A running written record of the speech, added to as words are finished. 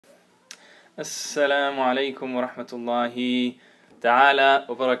Assalamu alaikum wa rahmatullahi ta'ala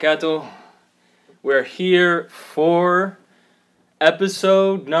wa barakatuh. We're here for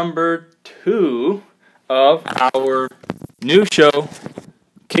episode number 2 of our new show,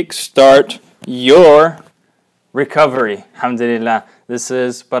 Kickstart Your Recovery. Alhamdulillah. This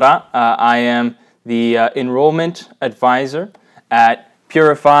is Bara. I am the Enrollment Adviser at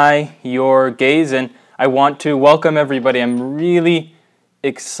Purify Your Gaze, and I want to welcome everybody. I'm really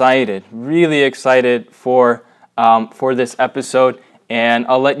excited for this episode, and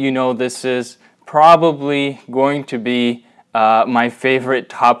I'll let you know this is probably going to be my favorite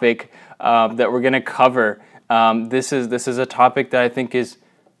topic that we're going to cover. This is a topic that I think is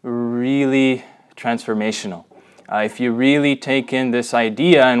really transformational. If you really take in this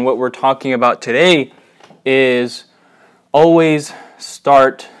idea, and what we're talking about today is always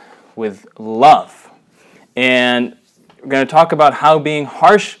start with love. And we're going to talk about how being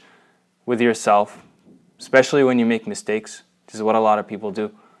harsh with yourself, especially when you make mistakes, which is what a lot of people do,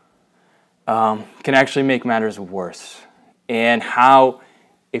 can actually make matters worse. And how,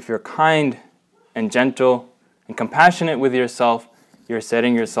 if you're kind and gentle and compassionate with yourself, you're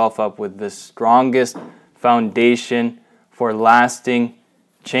setting yourself up with the strongest foundation for lasting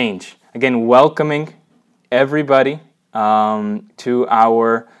change. Again, welcoming everybody to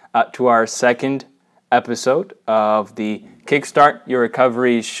our second episode of the Kickstart Your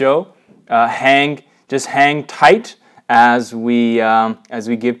Recovery show. Just hang tight as we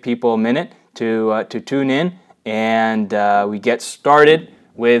give people a minute to tune in, and we get started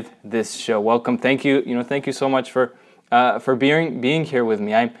with this show. Welcome, thank you. Thank you so much for being here with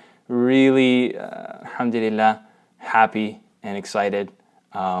me. I'm really, alhamdulillah, happy and excited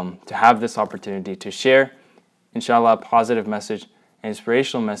to have this opportunity to share, inshallah, a positive message, an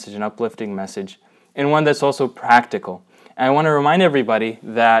inspirational message, an uplifting message, and one that's also practical. And I want to remind everybody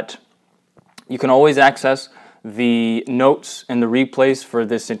that you can always access the notes and the replays for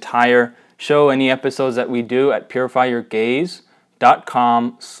this entire show, any episodes that we do, at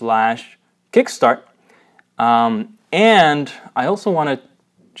purifyyourgaze.com/kickstart. And I also want to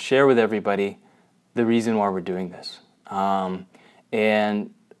share with everybody the reason why we're doing this. And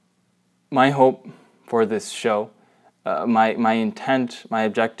my hope for this show, my intent, my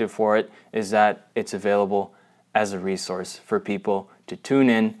objective for it is that it's available as a resource for people to tune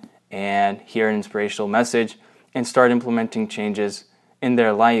in and hear an inspirational message and start implementing changes in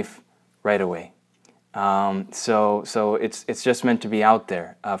their life right away. So it's just meant to be out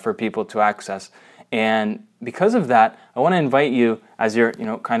there for people to access. And because of that, I want to invite you, as you're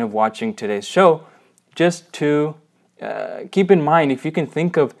kind of watching today's show, just to keep in mind, if you can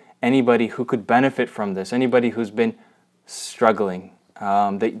think of anybody who could benefit from this, anybody who's been struggling,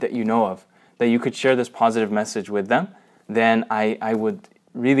 that you know of, that you could share this positive message with them, then I would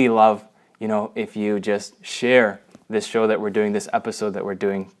really love, if you just share this show that we're doing, this episode that we're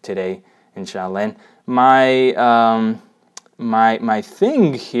doing today, inshallah. And my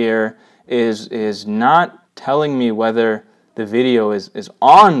thing here is not telling me whether the video is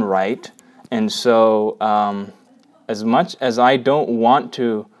on right, and so as much as I don't want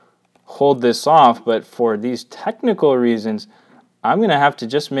to hold this off, but for these technical reasons, I'm going to have to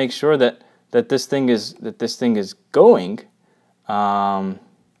just make sure that this thing is going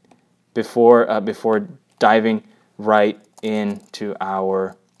before diving right into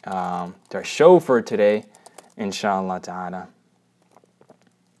our show for today, inshallah ta'ala.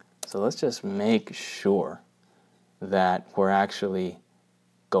 So let's just make sure that we're actually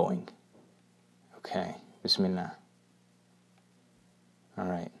going. Okay, Bismillah. All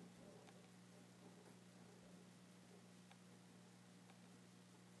right.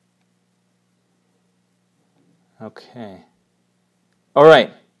 Okay. All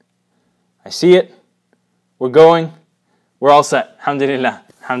right. I see it. We're going. We're all set. Alhamdulillah.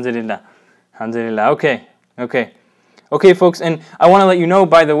 Alhamdulillah. Alhamdulillah. Okay. Okay, folks. And I want to let you know,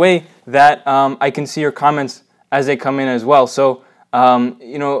 by the way, that I can see your comments as they come in as well. So,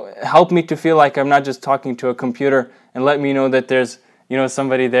 help me to feel like I'm not just talking to a computer, and let me know that there's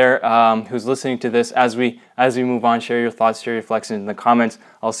somebody there who's listening to this as we move on. Share your thoughts, share your reflections in the comments.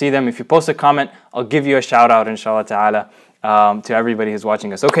 I'll see them. If you post a comment, I'll give you a shout out, inshallah ta'ala, to everybody who's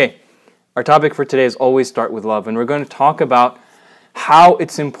watching us. Okay, our topic for today is always start with love, and we're going to talk about how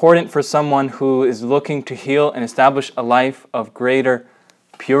it's important for someone who is looking to heal and establish a life of greater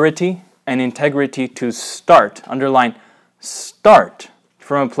purity and integrity to start, underline, start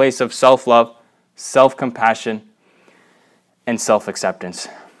from a place of self-love, self-compassion, and self-acceptance.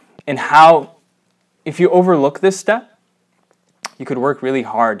 And how, if you overlook this step, you could work really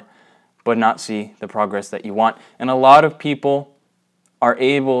hard but not see the progress that you want. And a lot of people are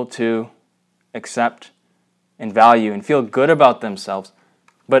able to accept and value and feel good about themselves,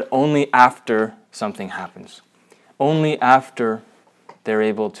 but only after something happens. Only after they're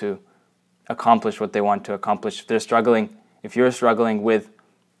able to accomplish what they want to accomplish. If you're struggling with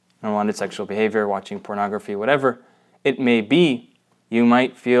unwanted sexual behavior, watching pornography, whatever it may be, you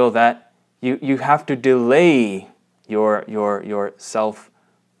might feel that you have to delay your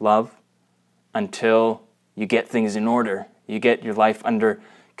self-love until you get things in order. You get your life under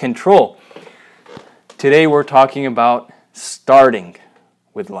control. Today we're talking about starting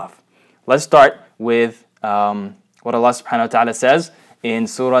with love. Let's start with what Allah subhanahu wa ta'ala says in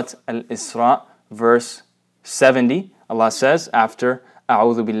Surah Al-Isra, verse 70. Allah says after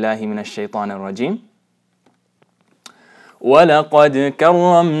أعوذ بالله من الشيطان الرجيم وَلَقَدْ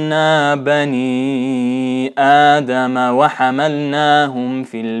كَرَّمْنَا بَنِي آدَمَ وَحَمَلْنَاهُمْ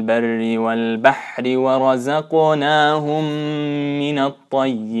فِي الْبَرِّ وَالْبَحْرِ وَرَزَقْنَاهُمْ مِنَ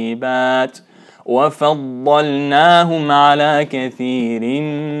الطَّيِّبَاتِ وَفَضَّلْنَاهُمْ عَلَى كَثِيرٍ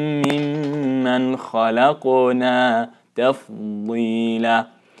مِّمَّنْ خَلَقْنَا تَفْضِيلًا.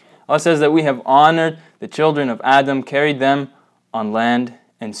 Allah says that we have honored the children of Adam, carried them on land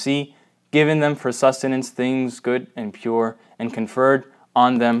and sea, given them for sustenance things good and pure, and conferred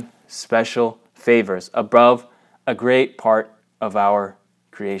on them special favors above a great part of our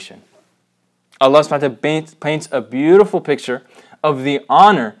creation. Allah subhanahu wa ta'ala paints a beautiful picture of the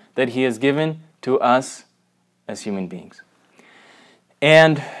honor that He has given to us as human beings.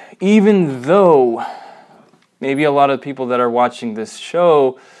 And even though maybe a lot of people that are watching this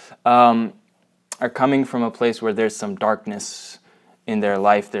show are coming from a place where there's some darkness in their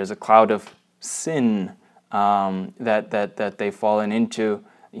life, there's a cloud of sin that they've fallen into,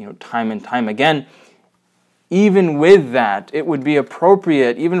 time and time again. Even with that, it would be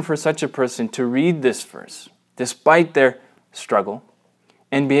appropriate, even for such a person, to read this verse, despite their struggle,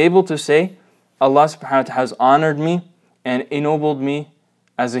 and be able to say, Allah subhanahu wa ta'ala has honored me and ennobled me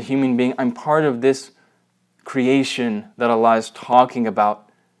as a human being. I'm part of this creation that Allah is talking about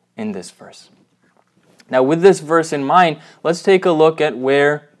in this verse. Now, with this verse in mind, let's take a look at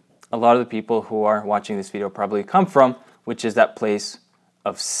where a lot of the people who are watching this video probably come from, which is that place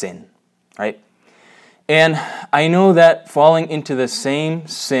of sin, right? And I know that falling into the same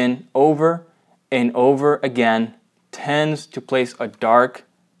sin over and over again tends to place a dark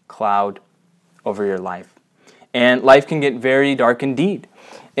cloud over your life. And life can get very dark indeed.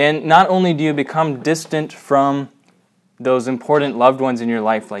 And not only do you become distant from those important loved ones in your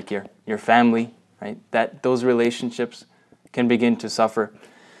life, like your family, right? That those relationships can begin to suffer.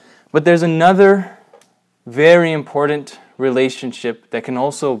 But there's another very important relationship that can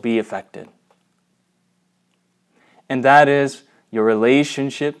also be affected. And that is your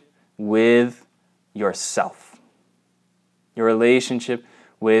relationship with yourself. Your relationship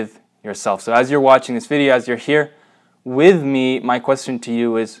with yourself. So as you're watching this video, as you're here with me, my question to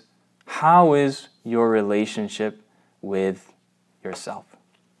you is, how is your relationship with yourself?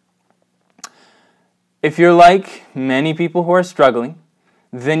 If you're like many people who are struggling,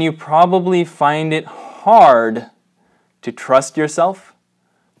 then you probably find it hard to trust yourself,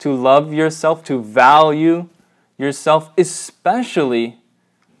 to love yourself, to value yourself, especially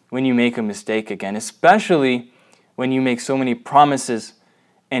when you make a mistake again, especially when you make so many promises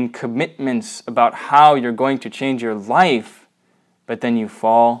and commitments about how you're going to change your life, but then you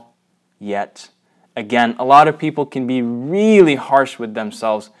fall yet again. A lot of people can be really harsh with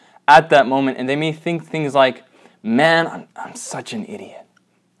themselves at that moment, and they may think things like, man, I'm such an idiot.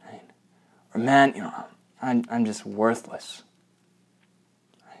 Right? Or man, I'm just worthless.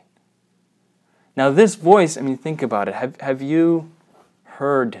 Right? Now this voice, think about it. Have you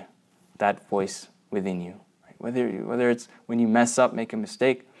heard that voice within you? Right? Whether it's when you mess up, make a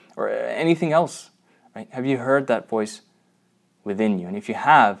mistake, or anything else. Right? Have you heard that voice within you? And if you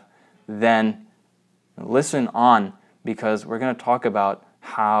have, then listen on, because we're going to talk about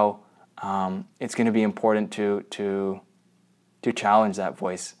how it's going to be important to challenge that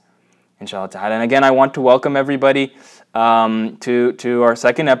voice, inshallah ta'ala. And again, I want to welcome everybody to our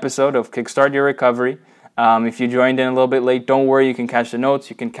second episode of Kickstart Your Recovery. If you joined in a little bit late, don't worry, you can catch the notes,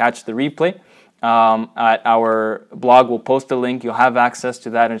 you can catch the replay. At our blog, we'll post a link, you'll have access to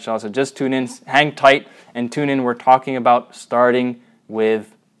that, inshallah. So just tune in, hang tight, and tune in. We're talking about starting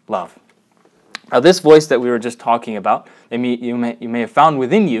with love. Now this voice that we were just talking about, you may have found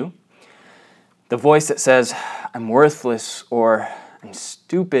within you, the voice that says, I'm worthless, or I'm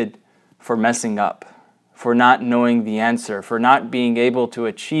stupid for messing up, for not knowing the answer, for not being able to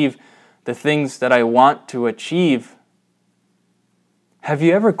achieve the things that I want to achieve. Have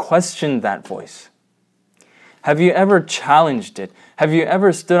you ever questioned that voice? Have you ever challenged it? Have you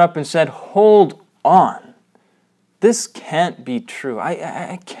ever stood up and said, hold on, this can't be true.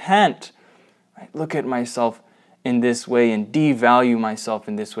 I can't look at myself in this way and devalue myself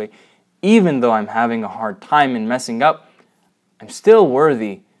in this way. Even though I'm having a hard time and messing up, I'm still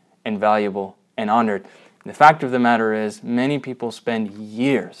worthy and valuable and honored. And the fact of the matter is, many people spend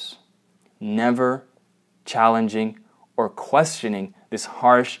years never challenging or questioning this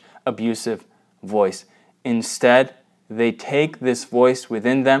harsh, abusive voice. Instead, they take this voice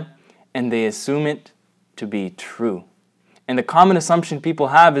within them and they assume it to be true. And the common assumption people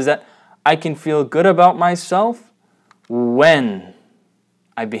have is that I can feel good about myself when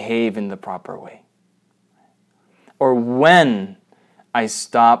I behave in the proper way, or when I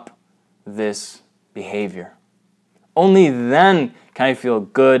stop this behavior. Only then can I feel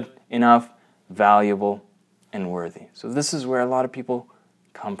good enough, valuable, and worthy. So this is where a lot of people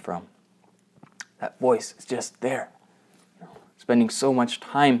come from. That voice is just there, spending so much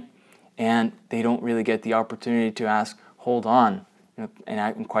time, and they don't really get the opportunity to ask, hold on,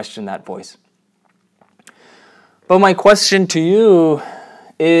 and question that voice. But my question to you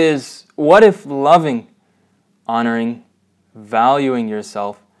is, what if loving, honoring, valuing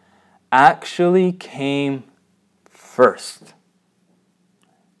yourself actually came first?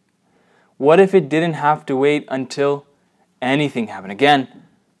 What if it didn't have to wait until anything happened? Again,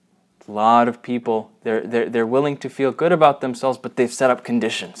 a lot of people, they're willing to feel good about themselves, but they've set up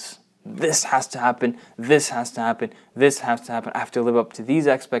conditions. This has to happen, this has to happen, this has to happen. I have to live up to these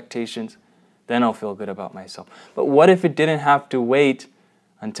expectations, then I'll feel good about myself. But what if it didn't have to wait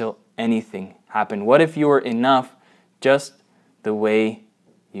until anything happened? What if you were enough just the way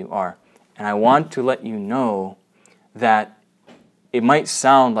you are? And I want to let you know that it might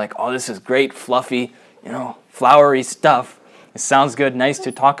sound like, oh, this is great, fluffy, flowery stuff. It sounds good, nice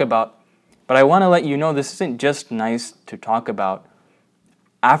to talk about. But I want to let you know this isn't just nice to talk about.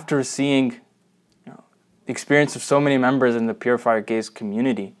 After seeing the experience of so many members in the Purifier Gaze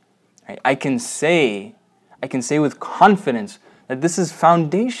community, right, I can say with confidence that this is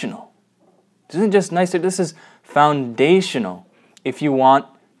foundational. This isn't just nice, this is foundational if you want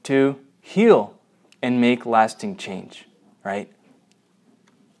to heal and make lasting change, right?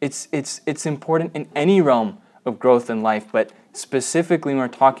 It's important in any realm of growth in life, but specifically when we're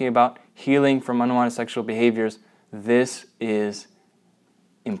talking about healing from unwanted sexual behaviors, this is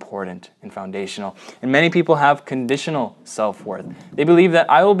important and foundational. And many people have conditional self-worth. They believe that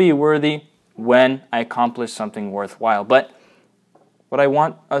I will be worthy when I accomplish something worthwhile. But what I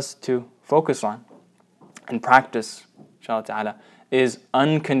want us to focus on and practice, inshallah ta'ala, is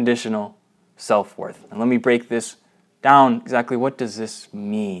unconditional self-worth. And let me break this down. Exactly what does this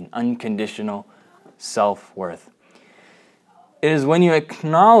mean? Unconditional self-worth. It is when you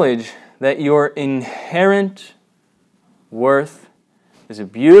acknowledge that your inherent worth is a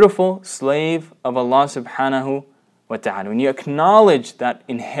beautiful slave of Allah subhanahu wa ta'ala. When you acknowledge that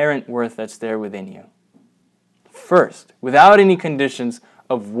inherent worth that's there within you. First, without any conditions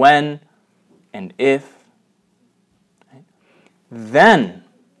of when and if, right, then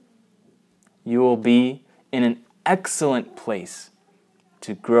you will be in an excellent place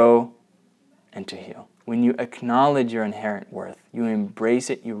to grow and to heal. When you acknowledge your inherent worth, you embrace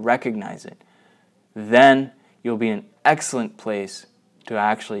it, you recognize it, then you'll be in an excellent place to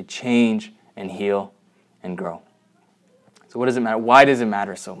actually change and heal and grow. So what does it matter? Why does it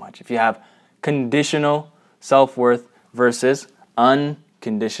matter so much? If you have conditional self-worth versus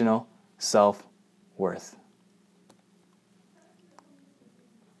unconditional self-worth.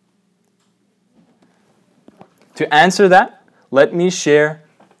 To answer that, let me share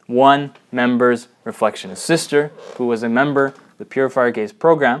one member's reflection. A sister who was a member of the Purifier Gaze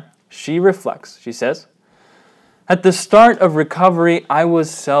program, she reflects. She says, at the start of recovery, I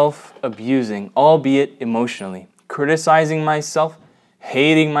was self-abusing, albeit emotionally, criticizing myself,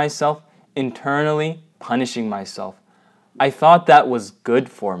 hating myself, internally punishing myself. I thought that was good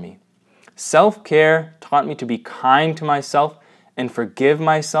for me. Self-care taught me to be kind to myself and forgive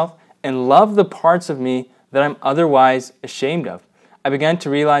myself and love the parts of me that I'm otherwise ashamed of. I began to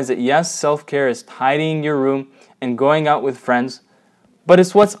realize that yes, self-care is tidying your room and going out with friends, but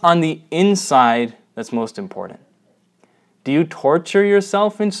it's what's on the inside that's most important. Do you torture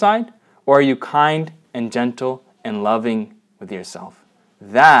yourself inside, or are you kind and gentle and loving with yourself?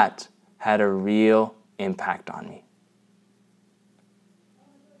 That had a real impact on me.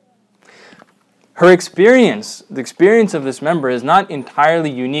 Her experience, the experience of this member, is not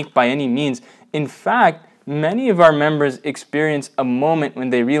entirely unique by any means. In fact, many of our members experience a moment when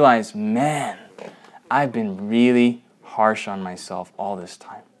they realize, man, I've been really harsh on myself all this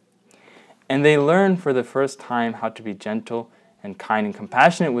time. and they learn for the first time how to be gentle and kind and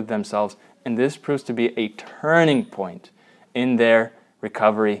compassionate with themselves, and this proves to be a turning point in their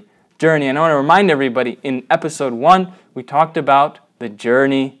recovery journey. And I want to remind everybody, in episode 1, we talked about the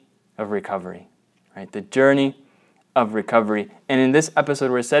journey of recovery, right? The journey of recovery. And in this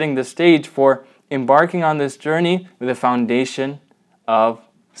episode, we're setting the stage for embarking on this journey with a foundation of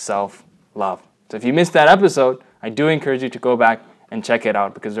self-love. So if you missed that episode, I do encourage you to go back and check it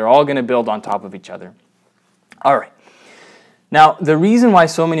out, because they're all going to build on top of each other. All right. Now, the reason why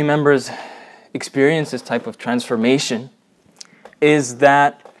so many members experience this type of transformation is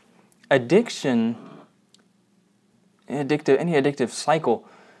that addiction, any addictive cycle,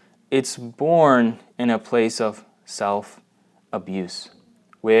 it's born in a place of self-abuse,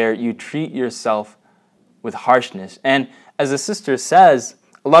 where you treat yourself with harshness. And as the sister says,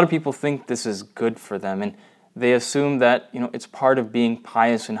 a lot of people think this is good for them, and they assume that, it's part of being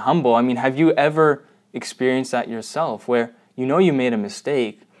pious and humble. I mean, have you ever experienced that yourself, where you made a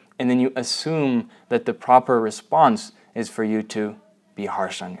mistake, and then you assume that the proper response is for you to be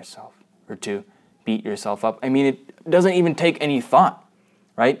harsh on yourself or to beat yourself up? I mean, it doesn't even take any thought,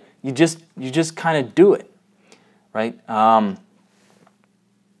 right? You just kind of do it, right?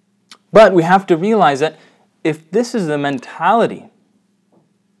 But we have to realize that if this is the mentality,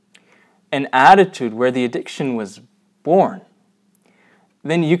 an attitude where the addiction was born,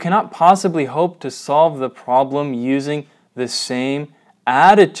 then you cannot possibly hope to solve the problem using the same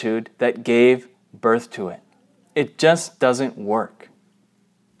attitude that gave birth to it. It just doesn't work,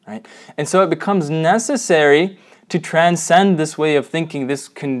 right? And so it becomes necessary to transcend this way of thinking, this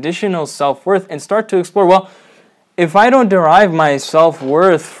conditional self-worth, and start to explore, well, if I don't derive my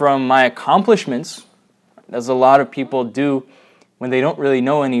self-worth from my accomplishments, as a lot of people do when they don't really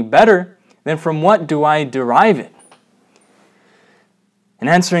know any better, then from what do I derive it? And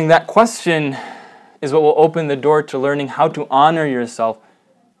answering that question is what will open the door to learning how to honor yourself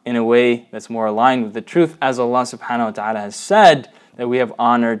in a way that's more aligned with the truth, as Allah subhanahu wa ta'ala has said that we have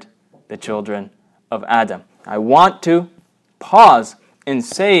honored the children of Adam. I want to pause and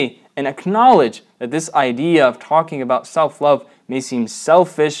say and acknowledge that this idea of talking about self-love may seem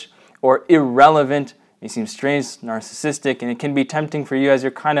selfish or irrelevant, may seem strange, narcissistic, and it can be tempting for you as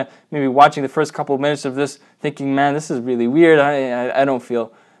you're kind of maybe watching the first couple of minutes of this, thinking, man, this is really weird. I don't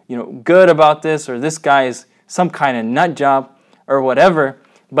feel good about this, or this guy is some kind of nut job, or whatever.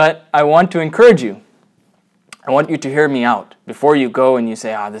 But I want to encourage you. I want you to hear me out before you go and you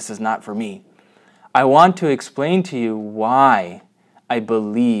say, this is not for me. I want to explain to you why I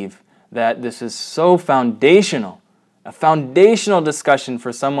believe that this is so foundational, a foundational discussion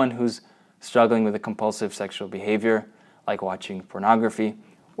for someone who's struggling with a compulsive sexual behavior, like watching pornography,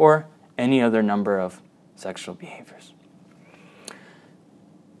 or any other number of sexual behaviors.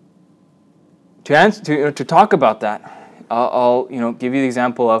 To talk about that, I'll give you the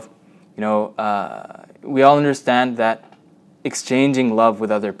example of, we all understand that exchanging love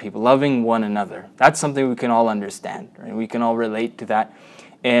with other people, loving one another, that's something we can all understand, right? We can all relate to that,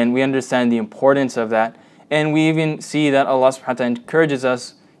 and we understand the importance of that, and we even see that Allah subhanahu wa ta'ala encourages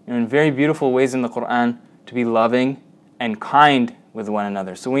us in very beautiful ways in the Quran to be loving and kind with one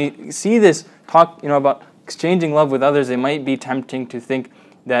another. So when we see this talk, about exchanging love with others, it might be tempting to think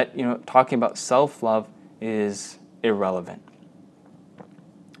that, talking about self-love is irrelevant.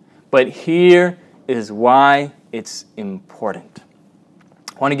 But here is why it's important.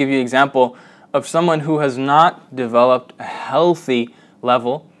 I want to give you an example of someone who has not developed a healthy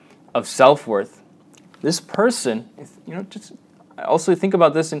level of self-worth. This person, also think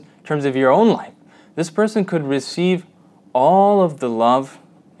about this in terms of your own life. This person could receive all of the love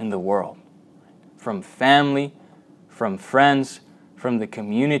in the world, from family, from friends, from the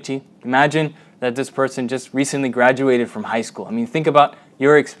community. Imagine that this person just recently graduated from high school. I mean, think about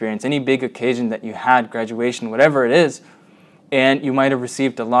your experience, any big occasion that you had, graduation, whatever it is, and you might have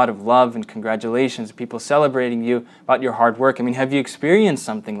received a lot of love and congratulations, people celebrating you about your hard work. I mean, have you experienced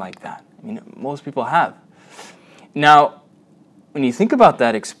something like that? I mean, most people have. Now, when you think about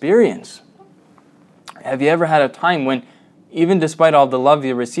that experience, have you ever had a time when, even despite all the love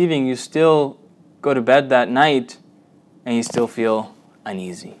you're receiving, you still go to bed that night and you still feel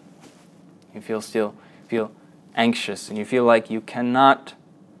uneasy? You still feel anxious, and you feel like you cannot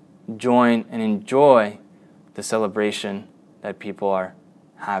join and enjoy the celebration that people are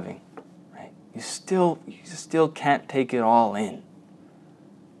having, right? You still can't take it all in.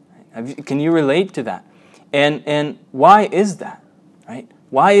 Right? Can you relate to that? And why is that, right?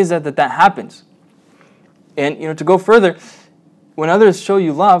 Why is that happens? And to go further, when others show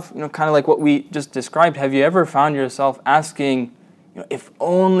you love, kind of like what we just described, have you ever found yourself asking, if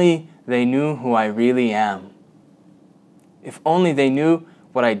only they knew who I really am. If only they knew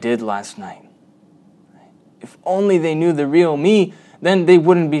what I did last night. If only they knew the real me, then they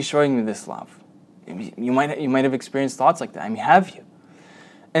wouldn't be showing me this love. You might have experienced thoughts like that. I mean, have you?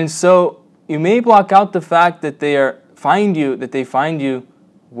 And so you may block out the fact that they find you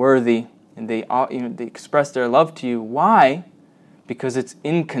worthy, and they express their love to you. Why? Because it's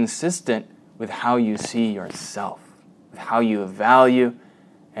inconsistent with how you see yourself, with how you value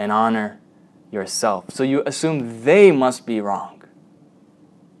and honor yourself. So you assume they must be wrong,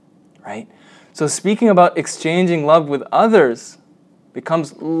 right? So speaking about exchanging love with others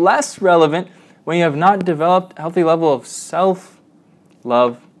becomes less relevant when you have not developed a healthy level of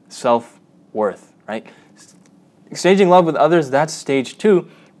self-love, self-worth, right? Exchanging love with others, that's stage 2,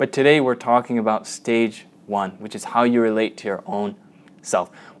 but today we're talking about stage 1, which is how you relate to your own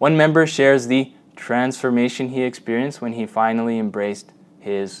self. One member shares the transformation he experienced when he finally embraced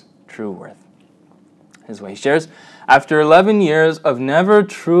his true worth. Here's what he shares. After 11 years of never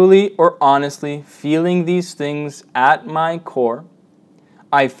truly or honestly feeling these things at my core,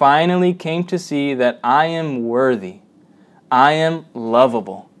 I finally came to see that I am worthy, I am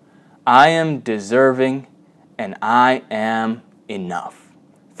lovable, I am deserving, and I am enough.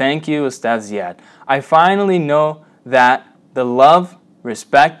 Thank you, Ustaz Ziad. I finally know that the love,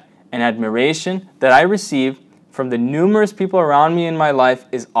 respect, and admiration that I receive from the numerous people around me in my life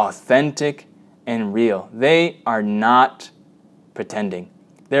is authentic and real. They are not pretending.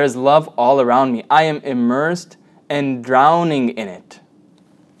 There is love all around me. I am immersed and drowning in it.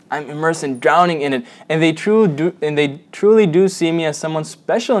 I'm immersed and drowning in it. And they truly do see me as someone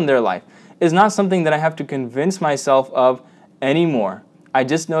special in their life. It's not something that I have to convince myself of anymore. I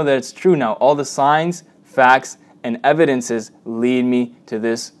just know that it's true now. All the signs, facts, and evidences lead me to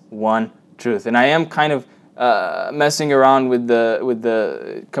this one truth. And I am kind of messing around with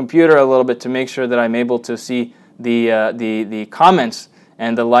the computer a little bit to make sure that I'm able to see the comments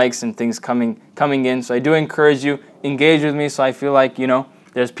and the likes and things coming in. So I do encourage you, engage with me, so I feel like,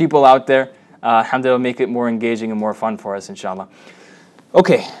 there's people out there. Alhamdulillah, make it more engaging and more fun for us, inshallah.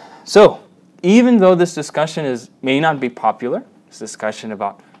 Okay, so even though this discussion may not be popular, this discussion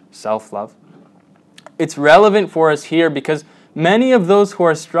about self-love, it's relevant for us here because many of those who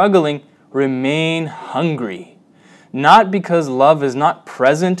are struggling remain hungry, not because love is not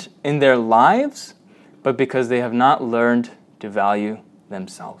present in their lives, but because they have not learned to value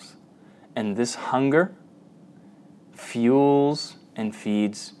themselves. And this hunger fuels and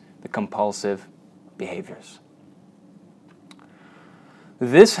feeds the compulsive behaviors.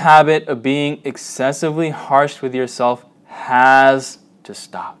 This habit of being excessively harsh with yourself has to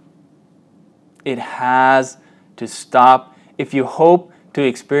stop. It has to stop if you hope to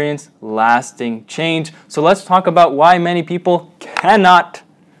experience lasting change. So let's talk about why many people cannot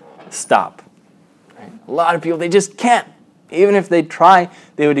stop. Right? A lot of people, they just can't. Even if they try,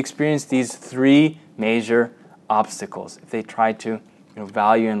 they would experience these 3 major obstacles if they try to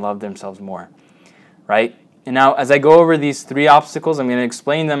value and love themselves more. Right? And now, as I go over these 3 obstacles, I'm going to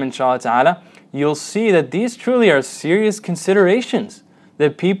explain them, inshallah ta'ala. You'll see that these truly are serious considerations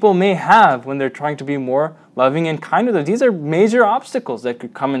that people may have when they're trying to be more loving and kind with them. These are major obstacles that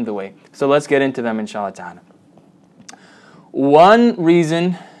could come in the way. So let's get into them, inshallah ta'ala. One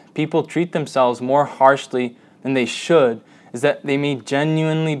reason people treat themselves more harshly than they should is that they may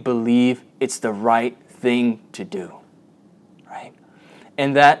genuinely believe it's the right thing to do. Right?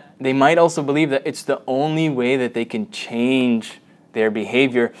 And that they might also believe that it's the only way that they can change their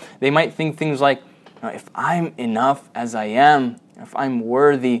behavior. They might think things like, if I'm enough as I am, if I'm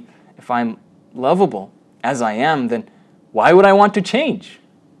worthy, if I'm lovable as I am, then why would I want to change?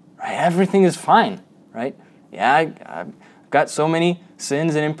 Right? Everything is fine, right? Yeah, I've got so many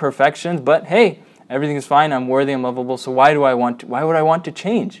sins and imperfections, but hey, everything is fine. I'm worthy, I'm lovable. So why would I want to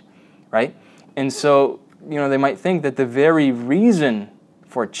change, right? And so, they might think that the very reason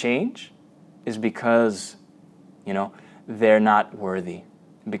for change is because, they're not worthy,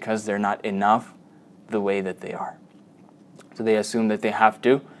 because they're not enough the way that they are. So they assume that they have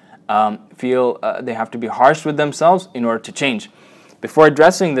to they have to be harsh with themselves in order to change. Before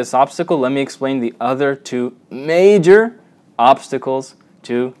addressing this obstacle, let me explain the other 2 major obstacles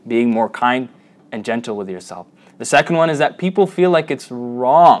to being more kind and gentle with yourself. The second one is that people feel like it's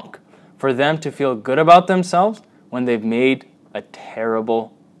wrong for them to feel good about themselves when they've made a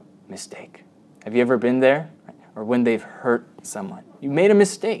terrible mistake. Have you ever been there? Or when they've hurt someone. You made a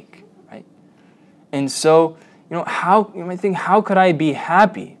mistake, right? And so, you might think, how could I be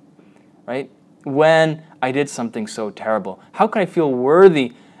happy, right, when I did something so terrible? How could I feel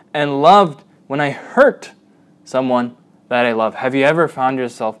worthy and loved when I hurt someone that I love? Have you ever found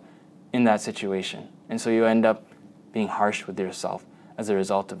yourself in that situation. And so you end up being harsh with yourself as a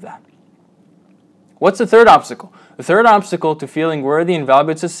result of that. What's the third obstacle? The third obstacle to feeling worthy and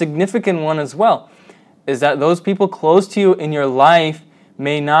valuable, it's a significant one as well, is that those people close to you in your life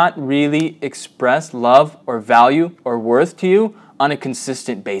may not really express love or value or worth to you on a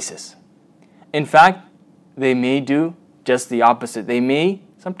consistent basis. In fact, they may do just the opposite. They may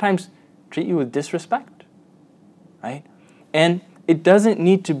sometimes treat you with disrespect, right? And it doesn't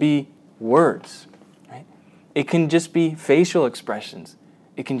need to be words, right? It can just be facial expressions.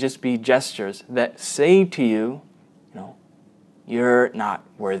 It can just be gestures that say to you, you're not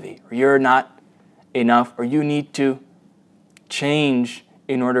worthy, or you're not enough, or you need to change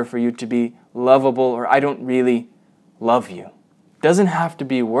in order for you to be lovable, or I don't really love you. It doesn't have to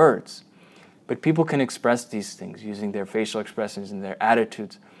be words, but people can express these things using their facial expressions and their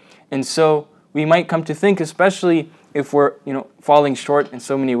attitudes. And so we might come to think, especially if we're falling short in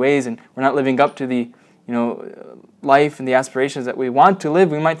so many ways and we're not living up to the life and the aspirations that we want to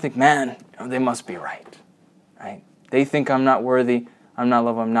live, we might think, man, they must be right. They think I'm not worthy, I'm not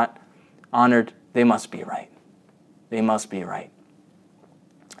loved, I'm not honored. They must be right. They must be right.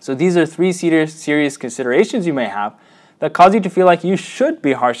 So these are three serious considerations you may have that cause you to feel like you should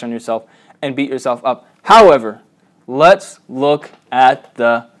be harsh on yourself and beat yourself up. However, let's look at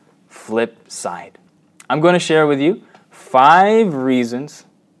the flip side. I'm going to share with you 5 reasons.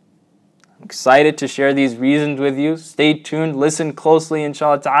 I'm excited to share these reasons with you. Stay tuned. Listen closely,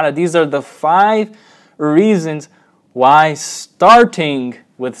 inshallah ta'ala. These are the 5 reasons why starting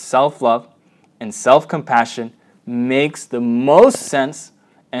with self-love and self-compassion makes the most sense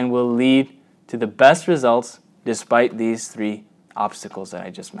and will lead to the best results despite these 3 obstacles that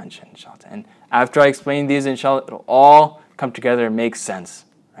I just mentioned, inshallah. And after I explain these, inshallah, it'll all come together and make sense,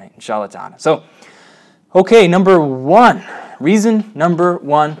 right? Inshallah ta'ala. So, okay, reason number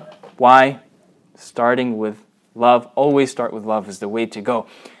 1 why starting with love, always start with love, is the way to go.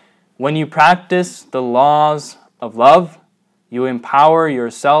 When you practice the laws of love, you empower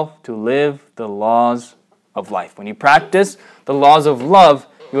yourself to live the laws of life. When you practice the laws of love,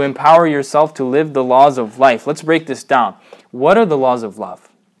 you empower yourself to live the laws of life. Let's break this down. What are the laws of love?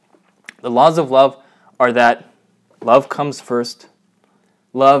 The laws of love are that love comes first.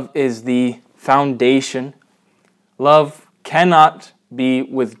 Love is the foundation. Love cannot be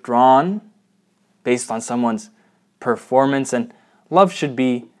withdrawn based on someone's performance, and love should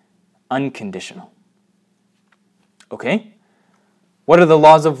be unconditional. Okay? What are the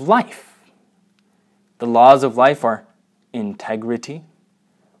laws of life? The laws of life are integrity,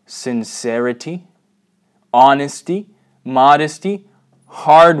 sincerity, honesty, modesty,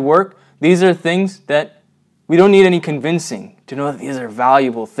 hard work. These are things that we don't need any convincing to know that these are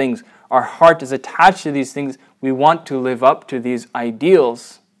valuable things. Our heart is attached to these things. We want to live up to these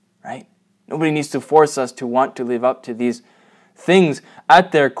ideals, right? Nobody needs to force us to want to live up to these things.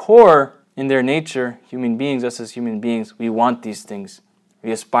 At their core, in their nature, human beings, us as human beings, we want these things.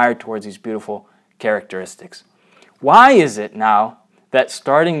 We aspire towards these beautiful characteristics. Why is it now that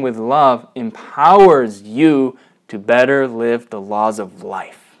starting with love empowers you to better live the laws of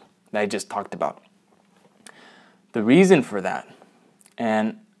life that I just talked about? The reason for that,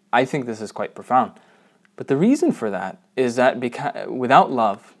 and I think this is quite profound, but the reason for that is that without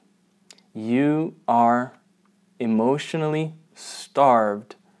love, you are emotionally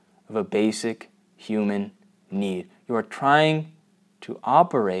starved of a basic human need. You are trying to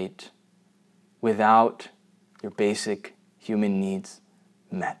operate without your basic human needs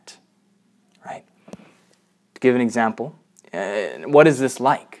met, right? To give an example, what is this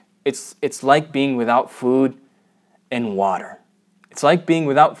like? It's like being without food and water. It's like being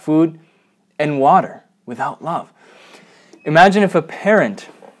without food and water, without love. Imagine if a parent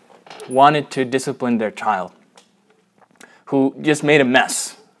wanted to discipline their child who just made a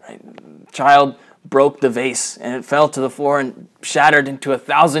mess. Right? Child broke the vase and it fell to the floor and shattered into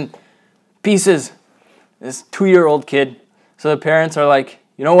 1,000 pieces. This 2-year-old kid. So the parents are like,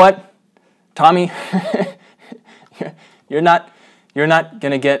 you know what, Tommy, you're not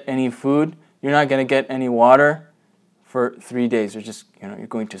gonna get any food. You're not gonna get any water for 3 days. You're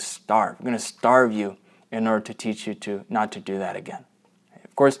going to starve. I'm gonna starve you in order to teach you to not to do that again.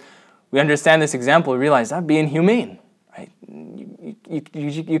 Of course, we understand this example. We realize that'd be inhumane. Right?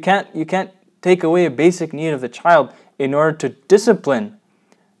 You can't take away a basic need of the child in order to discipline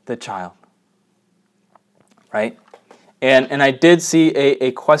the child, right? And I did see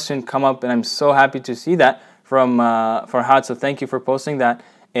a question come up, and I'm so happy to see that from Farhad. So thank you for posting that.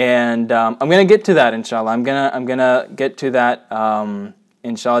 And I'm gonna get to that, inshallah. I'm gonna get to that,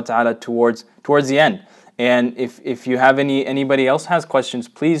 inshallah ta'ala, towards the end. And if you have anybody else has questions,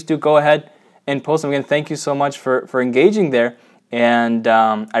 please do go ahead and post them. Again, thank you so much for engaging there. And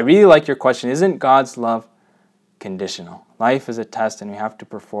I really like your question. Isn't God's love conditional? Life is a test, and we have to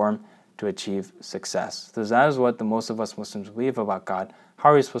perform to achieve success. So that is what the most of us Muslims believe about God. How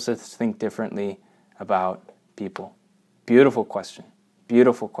are we supposed to think differently about people? Beautiful question.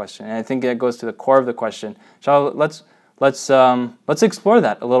 Beautiful question. And I think that goes to the core of the question. Let's explore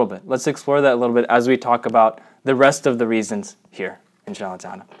that a little bit. Let's explore that a little bit as we talk about the rest of the reasons here, inshallah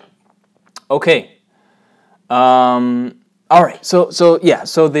ta'ala. Okay. All right. So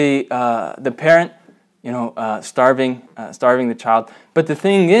the parent, starving the child. But the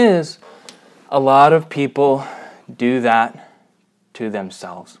thing is, a lot of people do that to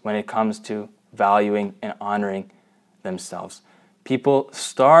themselves when it comes to valuing and honoring themselves. People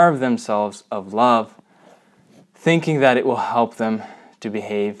starve themselves of love, thinking that it will help them to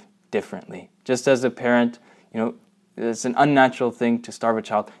behave differently. Just as a parent, it's an unnatural thing to starve a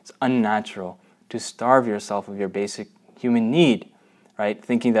child. It's unnatural to starve yourself of your basic human need, right?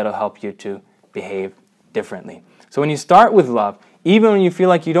 Thinking that it'll help you to behave differently. So when you start with love, even when you feel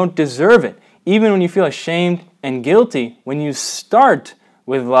like you don't deserve it, even when you feel ashamed and guilty, when you start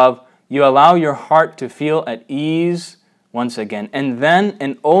with love, you allow your heart to feel at ease once again. And then,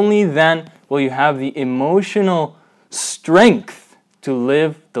 and only then, will you have the emotional strength to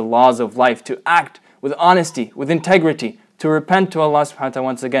live the laws of life, to act with honesty, with integrity, to repent to Allah subhanahu wa ta'ala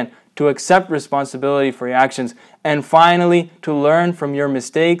once again, to accept responsibility for your actions, and finally, to learn from your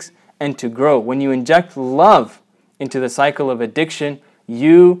mistakes and to grow. When you inject love into the cycle of addiction,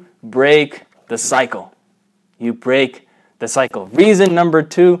 you break the cycle. You break the cycle. Reason number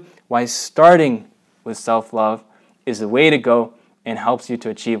 2 why starting with self-love is the way to go and helps you to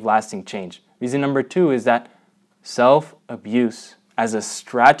achieve lasting change. Reason number 2 is that self-abuse as a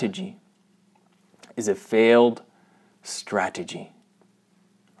strategy is a failed strategy.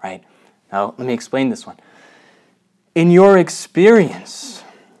 Right? Now, let me explain this one. In your experience,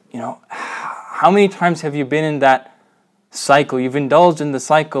 how many times have you been in that cycle? You've indulged in the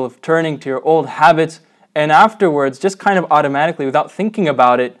cycle of turning to your old habits, and afterwards, just kind of automatically, without thinking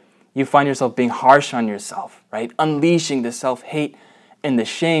about it, you find yourself being harsh on yourself, right? Unleashing the self-hate and the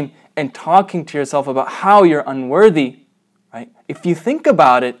shame and talking to yourself about how you're unworthy, right? If you think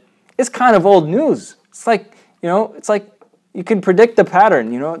about it, it's kind of old news. It's like, you can predict the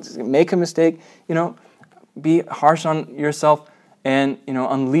pattern, make a mistake, be harsh on yourself and,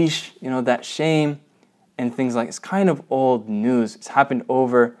 unleash, that shame and things like, it's kind of old news. It's happened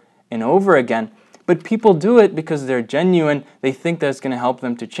over and over again. But people do it because they're genuine. They think that it's going to help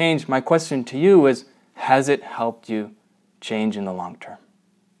them to change. My question to you is, has it helped you change in the long term?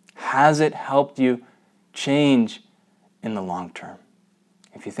 Has it helped you change in the long term?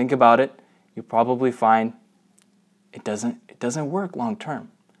 If you think about it, you probably find it doesn't work long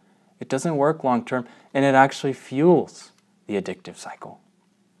term. It doesn't work long term, and it actually fuels the addictive cycle.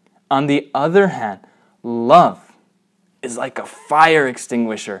 On the other hand, love is like a fire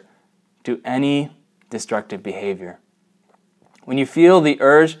extinguisher to any destructive behavior. When you feel the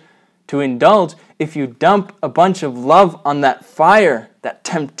urge to indulge, if you dump a bunch of love on that fire, that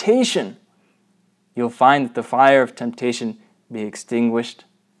temptation, you'll find that the fire of temptation will be extinguished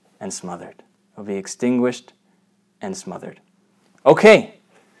and smothered. It'll be extinguished and smothered. Okay,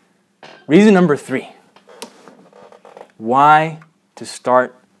 reason number 3. Why to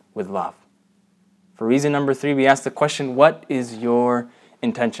start with love? For reason number 3, we ask the question, what is your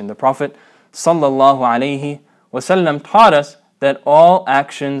intention? The Prophet sallallahu alaihi wasallam taught us that all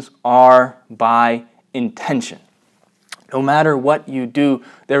actions are by intention. No matter what you do,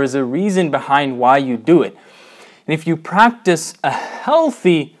 there is a reason behind why you do it. And if you practice a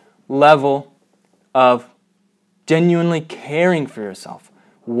healthy level of genuinely caring for yourself,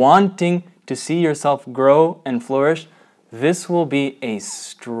 wanting to see yourself grow and flourish, this will be a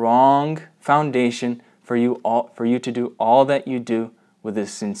strong foundation for you to do all that you do with a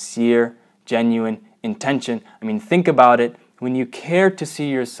sincere, genuine intention. I mean, think about it. When you care to see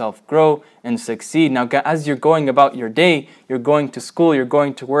yourself grow and succeed, now as you're going about your day, you're going to school, you're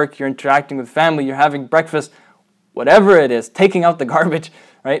going to work, you're interacting with family, you're having breakfast, whatever it is, taking out the garbage,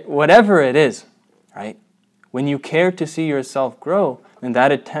 right? Whatever it is, right? When you care to see yourself grow, then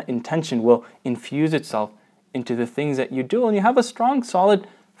that intention will infuse itself into the things that you do, and you have a strong, solid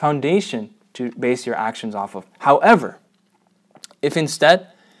foundation to base your actions off of. However, if instead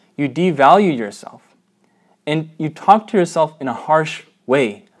you devalue yourself and you talk to yourself in a harsh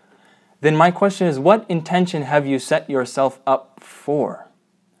way, then my question is, what intention have you set yourself up for?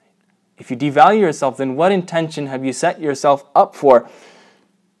 If you devalue yourself, then what intention have you set yourself up for?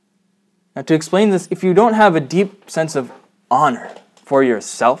 Now, to explain this, if you don't have a deep sense of honor for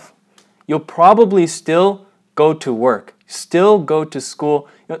yourself, you'll probably still go to work, still go to school,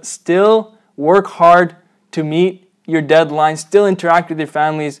 still work hard to meet your deadlines, still interact with your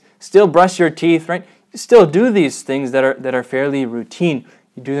families, still brush your teeth, right? You still do these things that are fairly routine.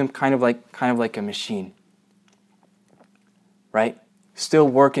 You do them kind of like a machine, right? Still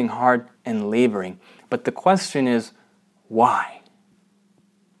working hard and laboring. But the question is, why?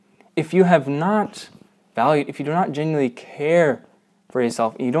 If you have not valued, if you do not genuinely care for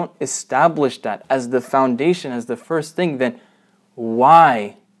yourself, and you don't establish that as the foundation, as the first thing, then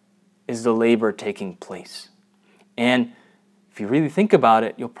why is the labor taking place? And if you really think about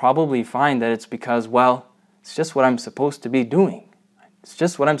it, you'll probably find that it's because, well, it's just what I'm supposed to be doing. It's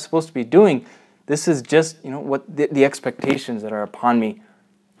just what I'm supposed to be doing. This is just, what the expectations that are upon me,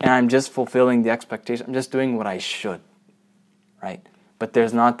 and I'm just fulfilling the expectation. I'm just doing what I should, right? But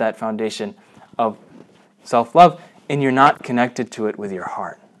there's not that foundation of self-love, and you're not connected to it with your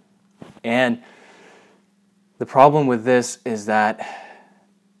heart. And the problem with this is that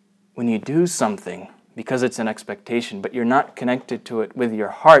when you do something because it's an expectation, but you're not connected to it with your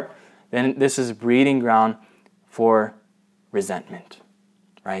heart, then this is breeding ground for resentment,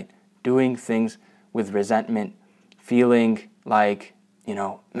 right? Doing things with resentment, feeling like,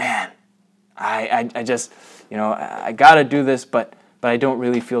 man, I just, I gotta do this, but I don't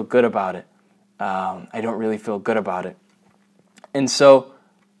really feel good about it. I don't really feel good about it. And so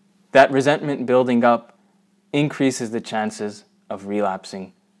that resentment building up increases the chances of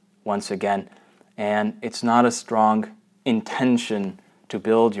relapsing once again. And it's not a strong intention to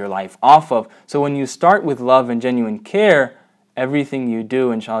build your life off of. So when you start with love and genuine care, everything you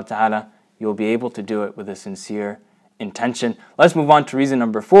do, inshallah ta'ala, you'll be able to do it with a sincere intention. Let's move on to reason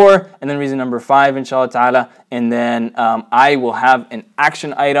number 4, and then reason number 5, inshallah ta'ala. And then I will have an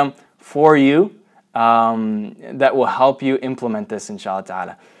action item for you that will help you implement this, inshallah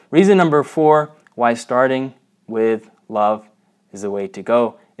ta'ala. Reason number 4, why starting with love is the way to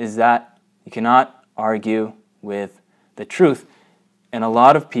go, is that you cannot argue with the truth. And a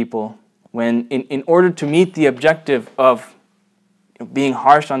lot of people, when in order to meet the objective of being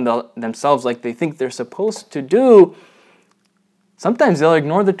harsh on themselves like they think they're supposed to do, sometimes they'll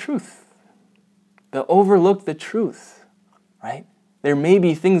ignore the truth. They'll overlook the truth, right? There may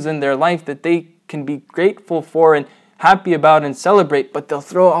be things in their life that they can be grateful for and happy about and celebrate, but they'll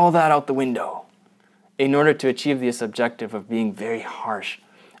throw all that out the window in order to achieve this objective of being very harsh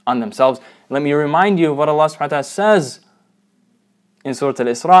on themselves. Let me remind you of what Allah subhanahu wa ta'ala says in Surah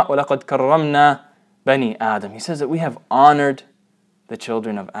Al-Isra, وَلَقَدْ كَرَّمْنَا بَنِي Adam. He says that we have honored the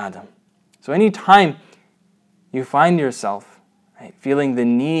children of Adam. So anytime you find yourself feeling the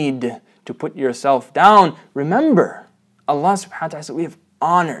need to put yourself down, remember, Allah subhanahu wa ta'ala said we have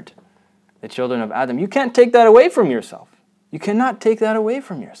honored the children of Adam. You can't take that away from yourself. You cannot take that away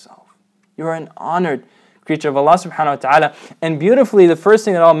from yourself. You are an honored creature of Allah subhanahu wa ta'ala. And beautifully, the first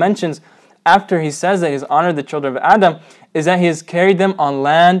thing that Allah mentions after He says that He's honored the children of Adam is that He has carried them on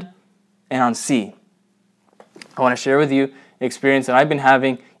land and on sea. I want to share with you an experience that I've been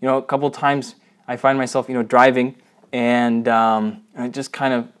having. A couple times I find myself, driving, and I just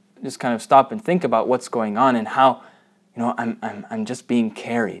kind of stop and think about what's going on and how, I'm just being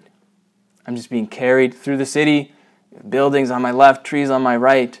carried. I'm just being carried through the city, buildings on my left, trees on my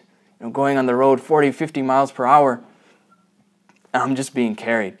right, going on the road 40, 50 miles per hour. And I'm just being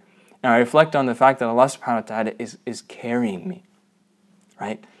carried. And I reflect on the fact that Allah subhanahu wa ta'ala is carrying me,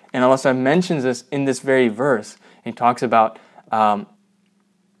 right? And Allah subhanahu wa ta'ala mentions this in this very verse. He talks about,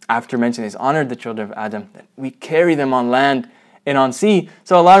 after mentioning He's honored the children of Adam, that we carry them on land and on sea.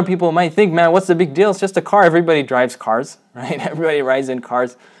 So a lot of people might think, man, what's the big deal? It's just a car. Everybody drives cars, right? Everybody rides in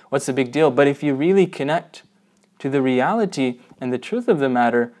cars. What's the big deal? But if you really connect to the reality and the truth of the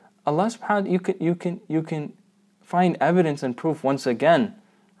matter, Allah subhanahu wa ta'ala, you can find evidence and proof once again,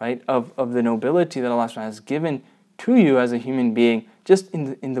 right, of the nobility that Allah subhanahu wa ta'ala has given to you as a human being, just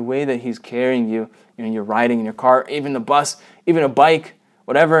in the way that He's carrying you. You're riding in your car, even the bus, even a bike,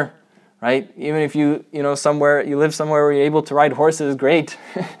 whatever, right? Even if you live somewhere where you're able to ride horses, great.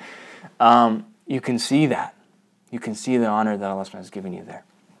 You can see that. You can see the honor that Allah subhanahu wa ta'ala has given you there.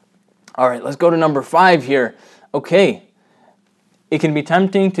 All right, let's go to number 5 here. Okay, it can be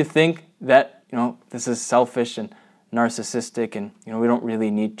tempting to think that, this is selfish and narcissistic and, we don't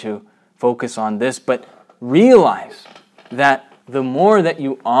really need to focus on this, but realize that the more that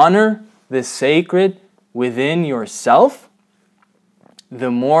you honor the sacred within yourself,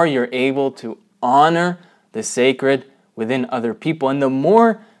 the more you're able to honor the sacred within other people. And the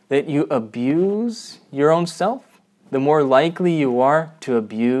more that you abuse your own self, the more likely you are to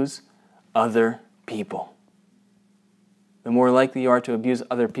abuse other people. The more likely you are to abuse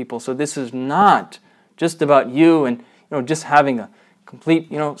other people. So this is not just about you and just having a complete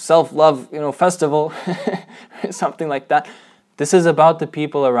self-love festival, something like that. This is about the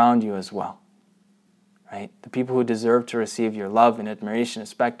people around you as well, right? The people who deserve to receive your love and admiration,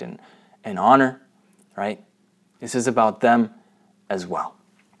 respect, and honor, right? This is about them as well.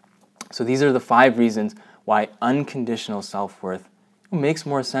 So these are the 5 reasons why unconditional self-worth makes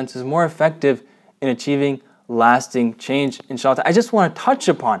more sense, is more effective in achieving lasting change, inshallah. I just want to touch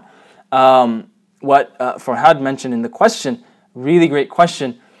upon what Farhad mentioned in the question. Really great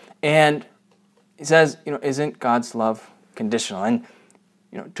question. And he says, isn't God's love conditional? And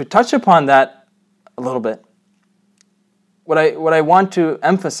to touch upon that a little bit, what I want to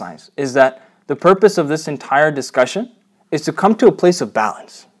emphasize is that the purpose of this entire discussion is to come to a place of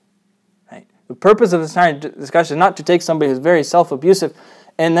balance. Right? The purpose of this entire discussion is not to take somebody who's very self-abusive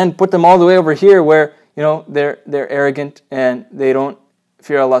and then put them all the way over here where they're arrogant and they don't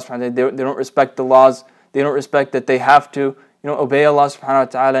fear Allah subhanahu wa ta'ala, they don't respect the laws, they don't respect that they have to obey Allah subhanahu wa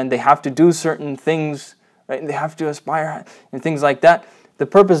ta'ala, and they have to do certain things, right? And they have to aspire and things like that. The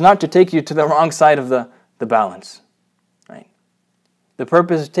purpose is not to take you to the wrong side of the balance, right? The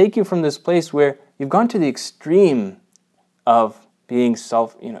purpose is to take you from this place where you've gone to the extreme of being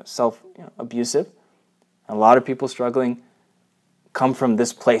self-abusive. A lot of people struggling come from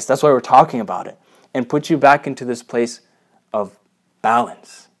this place. That's why we're talking about it. And put you back into this place of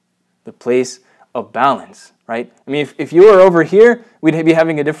balance. The place of balance, right? I mean, if you were over here, we'd be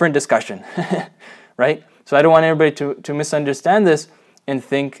having a different discussion, right? So I don't want anybody to misunderstand this and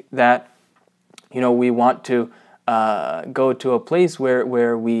think that, we want to go to a place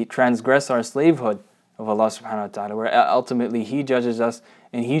where we transgress our slavehood of Allah subhanahu wa ta'ala, where ultimately He judges us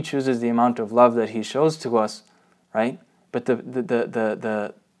and He chooses the amount of love that He shows to us, right? But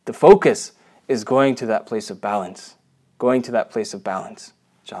the focus is going to that place of balance. Going to that place of balance,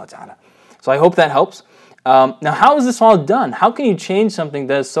 inshallah ta'ala. So I hope that helps. Now, how is this all done? How can you change something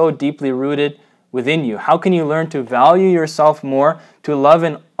that is so deeply rooted within you? How can you learn to value yourself more, to love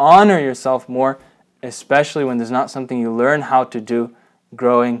and honor yourself more, especially when there's not something you learn how to do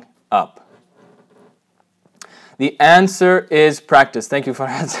growing up? The answer is practice. Thank you,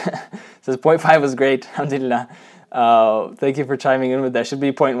 Farhad. Says point 5 was great. Alhamdulillah. Thank you for chiming in with that. Should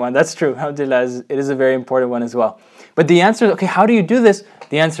be point 1. That's true. Alhamdulillah, it is a very important one as well. But the answer is, okay, how do you do this?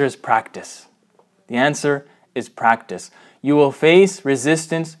 The answer is practice. The answer is practice. You will face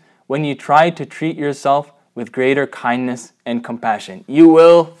resistance when you try to treat yourself with greater kindness and compassion. You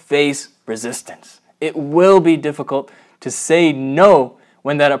will face resistance. It will be difficult to say no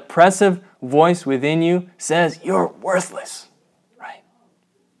when that oppressive voice within you says you're worthless. Right?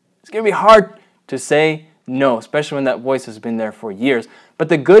 It's going to be hard to say no, especially when that voice has been there for years. But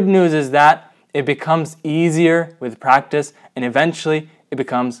the good news is that it becomes easier with practice, and eventually it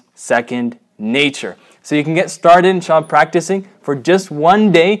becomes second nature. So you can get started, inshallah, practicing for just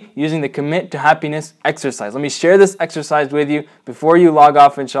one day using the Commit to Happiness exercise. Let me share this exercise with you before you log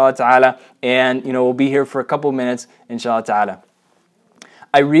off, inshallah ta'ala, and we'll be here for a couple minutes, inshallah ta'ala.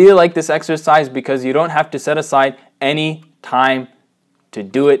 I really like this exercise because you don't have to set aside any time to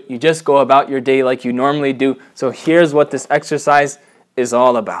do it. You just go about your day like you normally do. So here's what this exercise is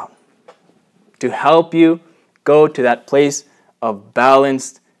all about. To help you go to that place of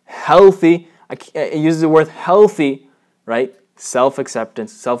balanced, healthy, I use the word healthy, right?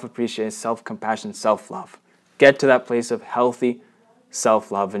 Self-acceptance, self-appreciation, self-compassion, self-love. Get to that place of healthy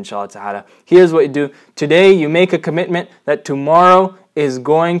self-love, inshallah ta'ala. Here's what you do. Today you make a commitment that tomorrow is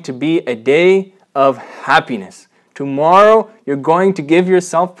going to be a day of happiness. Tomorrow you're going to give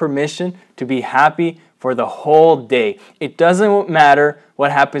yourself permission to be happy for the whole day. It doesn't matter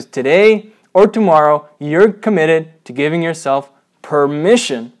what happens today or tomorrow, you're committed to giving yourself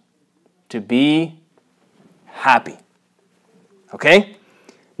permission to be happy. Okay?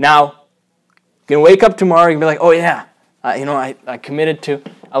 Now, you can wake up tomorrow and be like, oh yeah, I committed to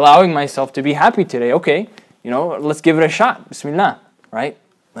allowing myself to be happy today. Okay, let's give it a shot. Bismillah, right?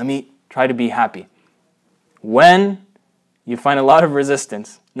 Let me try to be happy. When you find a lot of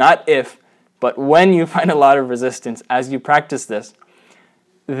resistance, not if, but when you find a lot of resistance as you practice this,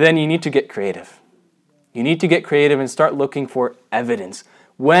 then you need to get creative. You need to get creative and start looking for evidence.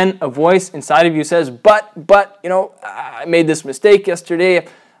 When a voice inside of you says, but, I made this mistake yesterday,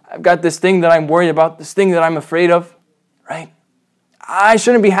 I've got this thing that I'm worried about, this thing that I'm afraid of, right? I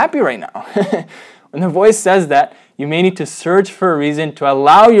shouldn't be happy right now. When the voice says that, you may need to search for a reason to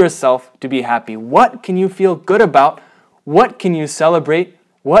allow yourself to be happy. What can you feel good about? What can you celebrate?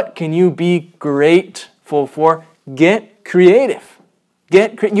 What can you be grateful for? Get creative.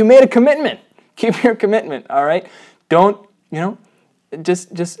 You made a commitment. Keep your commitment, all right? Don't,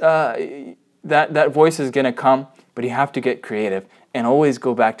 that voice is going to come, but you have to get creative and always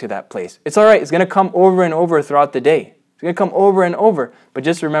go back to that place. It's all right. It's going to come over and over throughout the day. It's going to come over and over. But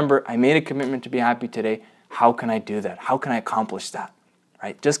just remember, I made a commitment to be happy today. How can I do that? How can I accomplish that?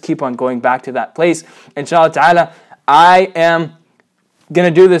 Right? Just keep on going back to that place. Inshallah ta'ala, I am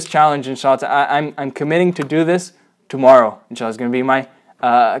going to do this challenge, inshallah ta'ala. I'm committing to do this tomorrow. Inshallah, it's going to be my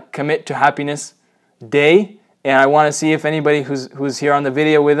commit to happiness day. And I want to see if anybody who's here on the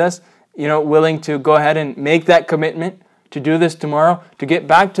video with us, willing to go ahead and make that commitment to do this tomorrow, to get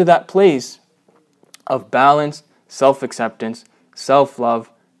back to that place of balance, self-acceptance,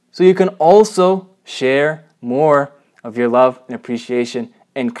 self-love, so you can also share more of your love and appreciation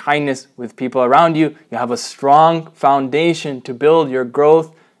and kindness with people around you. You have a strong foundation to build your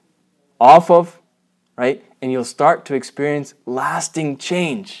growth off of, right? And you'll start to experience lasting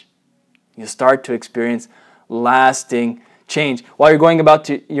change. You'll start to experience lasting change. While you're going about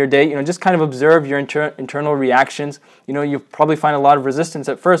your day, just kind of observe your internal reactions. You'll probably find a lot of resistance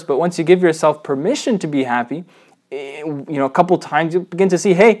at first, but once you give yourself permission to be happy, a couple times, you begin to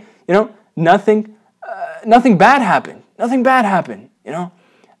see, hey, nothing bad happened. Nothing bad happened.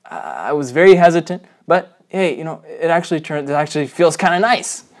 I was very hesitant, but hey, it actually feels kind of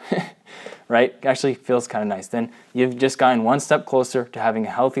nice, right? It actually feels kind of nice. Then you've just gotten one step closer to having a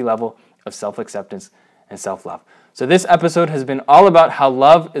healthy level of self-acceptance and self-love. So this episode has been all about how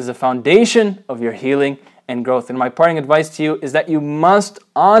love is the foundation of your healing and growth. And my parting advice to you is that you must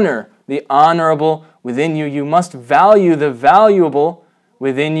honor the honorable within you. You must value the valuable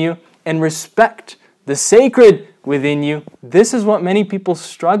within you and respect the sacred within you. This is what many people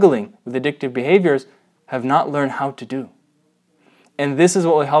struggling with addictive behaviors have not learned how to do. And this is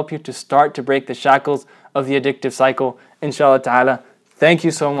what will help you to start to break the shackles of the addictive cycle, inshallah ta'ala. Thank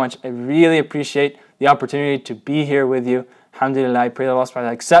you so much. I really appreciate the opportunity to be here with you. Alhamdulillah, I pray that Allah subhanahu wa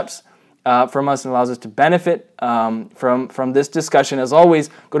ta'ala accepts from us and allows us to benefit from this discussion. As always,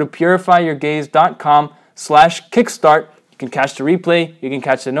 go to purifyyourgaze.com/kickstart. You can catch the replay, you can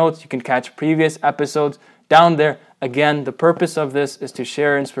catch the notes, you can catch previous episodes down there. Again, the purpose of this is to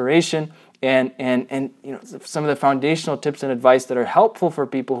share inspiration and some of the foundational tips and advice that are helpful for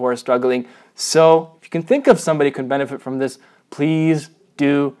people who are struggling. So if you can think of somebody who can benefit from this, please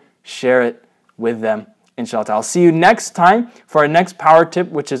do share it with them, inshallah. I'll see you next time for our next power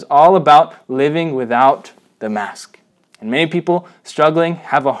tip, which is all about living without the mask. And many people struggling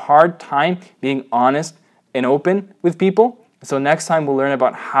have a hard time being honest and open with people. So next time we'll learn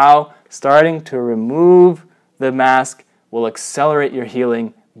about how starting to remove the mask will accelerate your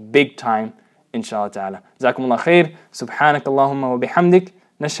healing big time, inshallah ta'ala. Jazakumullah khair. Subhanak Allahumma wa bihamdik.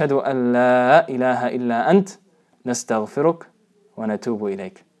 Nashhadu an la ilaha illa ant. Nastaghfiruk wa natubu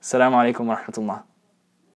ilayk. Assalamu alaikum wa rahmatullah.